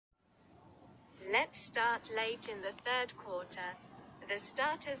Let's start late in the third quarter. The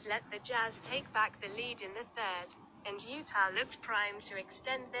starters let the Jazz take back the lead in the third, and Utah looked primed to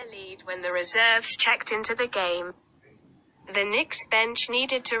extend their lead when the reserves checked into the game. The Knicks bench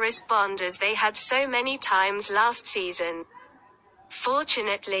needed to respond as they had so many times last season.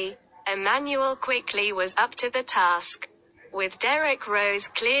 Fortunately, Immanuel Quickley was up to the task. With Derrick Rose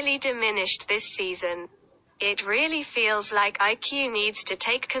clearly diminished this season, it really feels like IQ needs to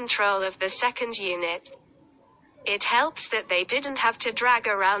take control of the second unit. It helps that they didn't have to drag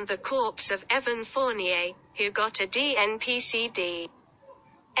around the corpse of Evan Fournier, who got a DNP-CD.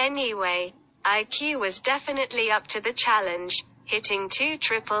 Anyway, IQ was definitely up to the challenge, hitting 2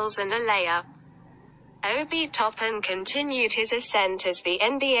 triples and a layup. Obi Toppin continued his ascent as the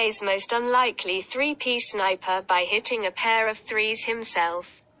NBA's most unlikely three-piece sniper by hitting a pair of threes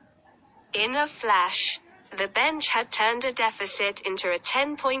himself. In a flash, the bench had turned a deficit into a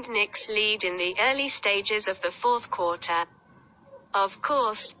 10-point Knicks lead in the early stages of the fourth quarter. Of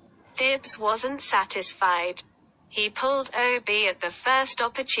course, Thibs wasn't satisfied. He pulled Obi at the first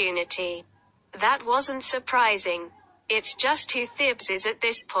opportunity. That wasn't surprising. It's just who Thibs is at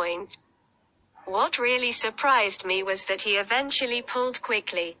this point. What really surprised me was that he eventually pulled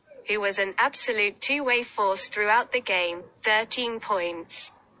Quickley, who was an absolute two-way force throughout the game, 13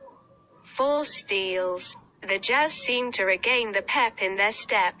 points. 4 steals. The Jazz seemed to regain the pep in their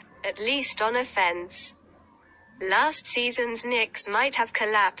step, at least on offense. Last season's Knicks might have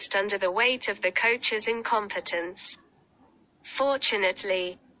collapsed under the weight of the coach's incompetence.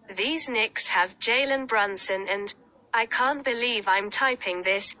 Fortunately, these Knicks have Jalen Brunson and, I can't believe I'm typing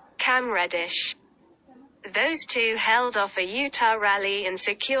this, Cam Reddish. Those two held off a Utah rally and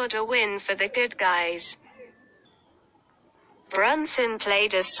secured a win for the good guys. Brunson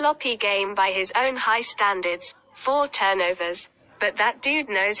played a sloppy game by his own high standards, 4 turnovers, but that dude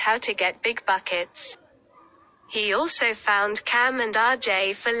knows how to get big buckets. He also found Cam and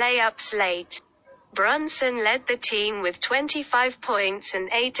RJ for layups late. Brunson led the team with 25 points and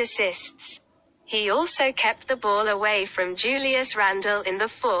 8 assists. He also kept the ball away from Julius Randle in the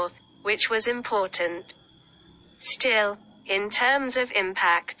fourth, which was important. Still, in terms of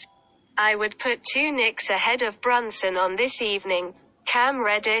impact, I would put 2 Knicks ahead of Brunson on this evening, Cam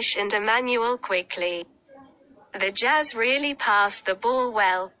Reddish and Immanuel Quickley. The Jazz really passed the ball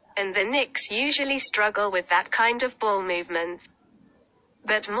well, and the Knicks usually struggle with that kind of ball movement.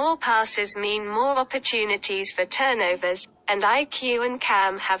 But more passes mean more opportunities for turnovers, and IQ and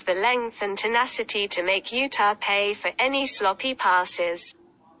Cam have the length and tenacity to make Utah pay for any sloppy passes.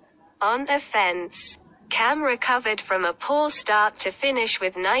 On offense, Cam recovered from a poor start to finish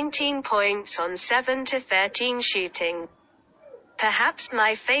with 19 points on 7-13 shooting. Perhaps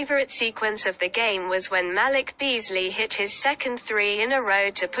my favorite sequence of the game was when Malik Beasley hit his second 3 in a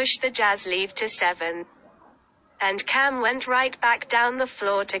row to push the Jazz lead to 7. And Cam went right back down the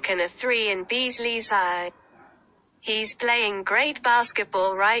floor to can a 3 in Beasley's eye. He's playing great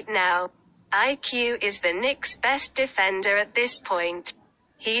basketball right now. IQ is the Knicks' best defender at this point.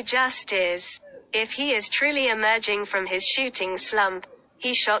 He just is. If he is truly emerging from his shooting slump,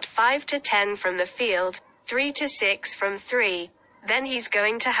 he shot 5-10 from the field, 3-6 from 3, then he's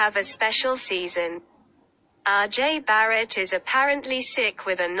going to have a special season. RJ Barrett is apparently sick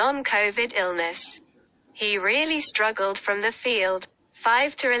with a non-COVID illness. He really struggled from the field,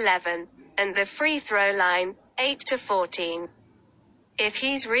 5-11, and the free throw line, 8-14. If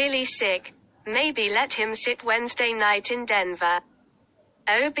he's really sick, maybe let him sit Wednesday night in Denver.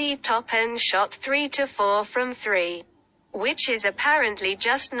 Obi Toppin shot 3-4 from 3. Which is apparently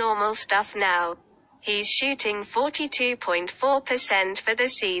just normal stuff now. He's shooting 42.4% for the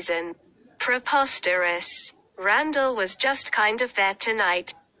season. Preposterous. Randle was just kind of there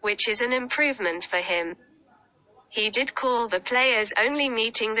tonight, which is an improvement for him. He did call the players only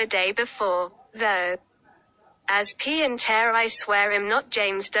meeting the day before, though. As P and Tear I swear I'm not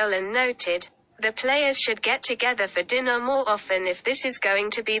James Dolan noted, the players should get together for dinner more often if this is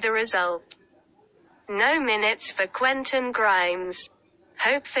going to be the result. No minutes for Quentin Grimes.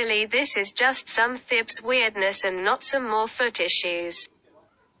 Hopefully this is just some Thibs weirdness and not some more foot issues.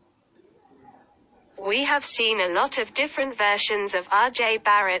 We have seen a lot of different versions of RJ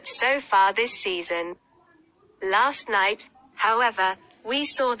Barrett so far this season. Last night, however, we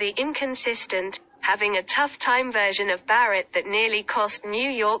saw the inconsistent, having a tough time version of Barrett that nearly cost New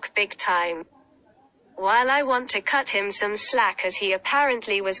York big time. While I want to cut him some slack as he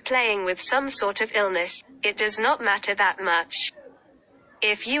apparently was playing with some sort of illness, it does not matter that much.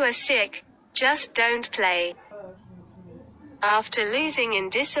 If you are sick, just don't play. After losing in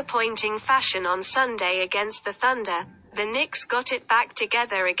disappointing fashion on Sunday against the Thunder, The Knicks got it back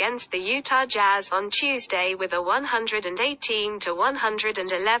together against the Utah Jazz on Tuesday with a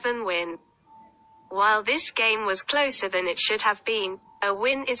 118-111 win. While this game was closer than it should have been, a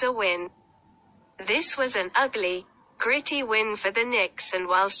win is a win. This was an ugly, gritty win for the Knicks, and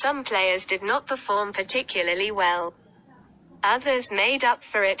while some players did not perform particularly well, others made up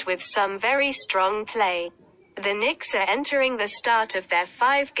for it with some very strong play. The Knicks are entering the start of their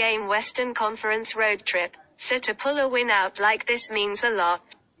 5-game Western Conference road trip, so to pull a win out like this means a lot.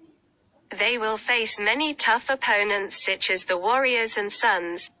 They will face many tough opponents such as the Warriors and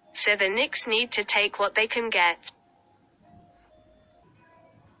Suns, so the Knicks need to take what they can get.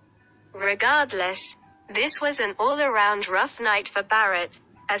 Regardless, this was an all-around rough night for Barrett,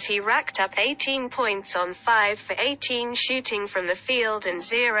 as he racked up 18 points on 5 for 18 shooting from the field and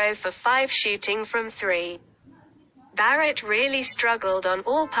 0 for 5 shooting from 3. Barrett really struggled on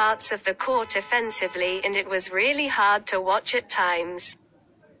all parts of the court offensively, and it was really hard to watch at times.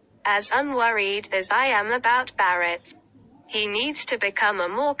 As unworried as I am about Barrett, he needs to become a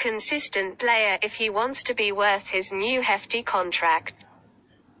more consistent player if he wants to be worth his new hefty contract.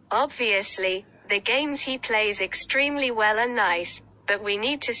 Obviously, the games he plays extremely well are nice, but we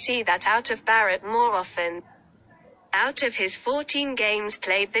need to see that out of Barrett more often. Out of his 14 games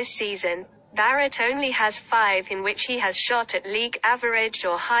played this season, Barrett only has 5 in which he has shot at league average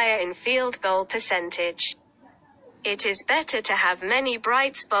or higher in field goal percentage. It is better to have many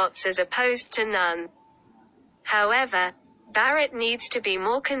bright spots as opposed to none. However, Barrett needs to be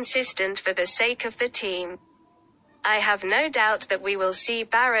more consistent for the sake of the team. I have no doubt that we will see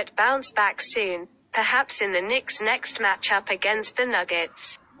Barrett bounce back soon, perhaps in the Knicks' next matchup against the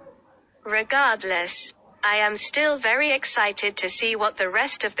Nuggets. Regardless, I am still very excited to see what the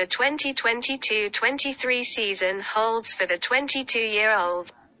rest of the 2022-23 season holds for the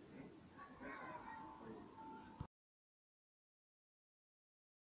 22-year-old.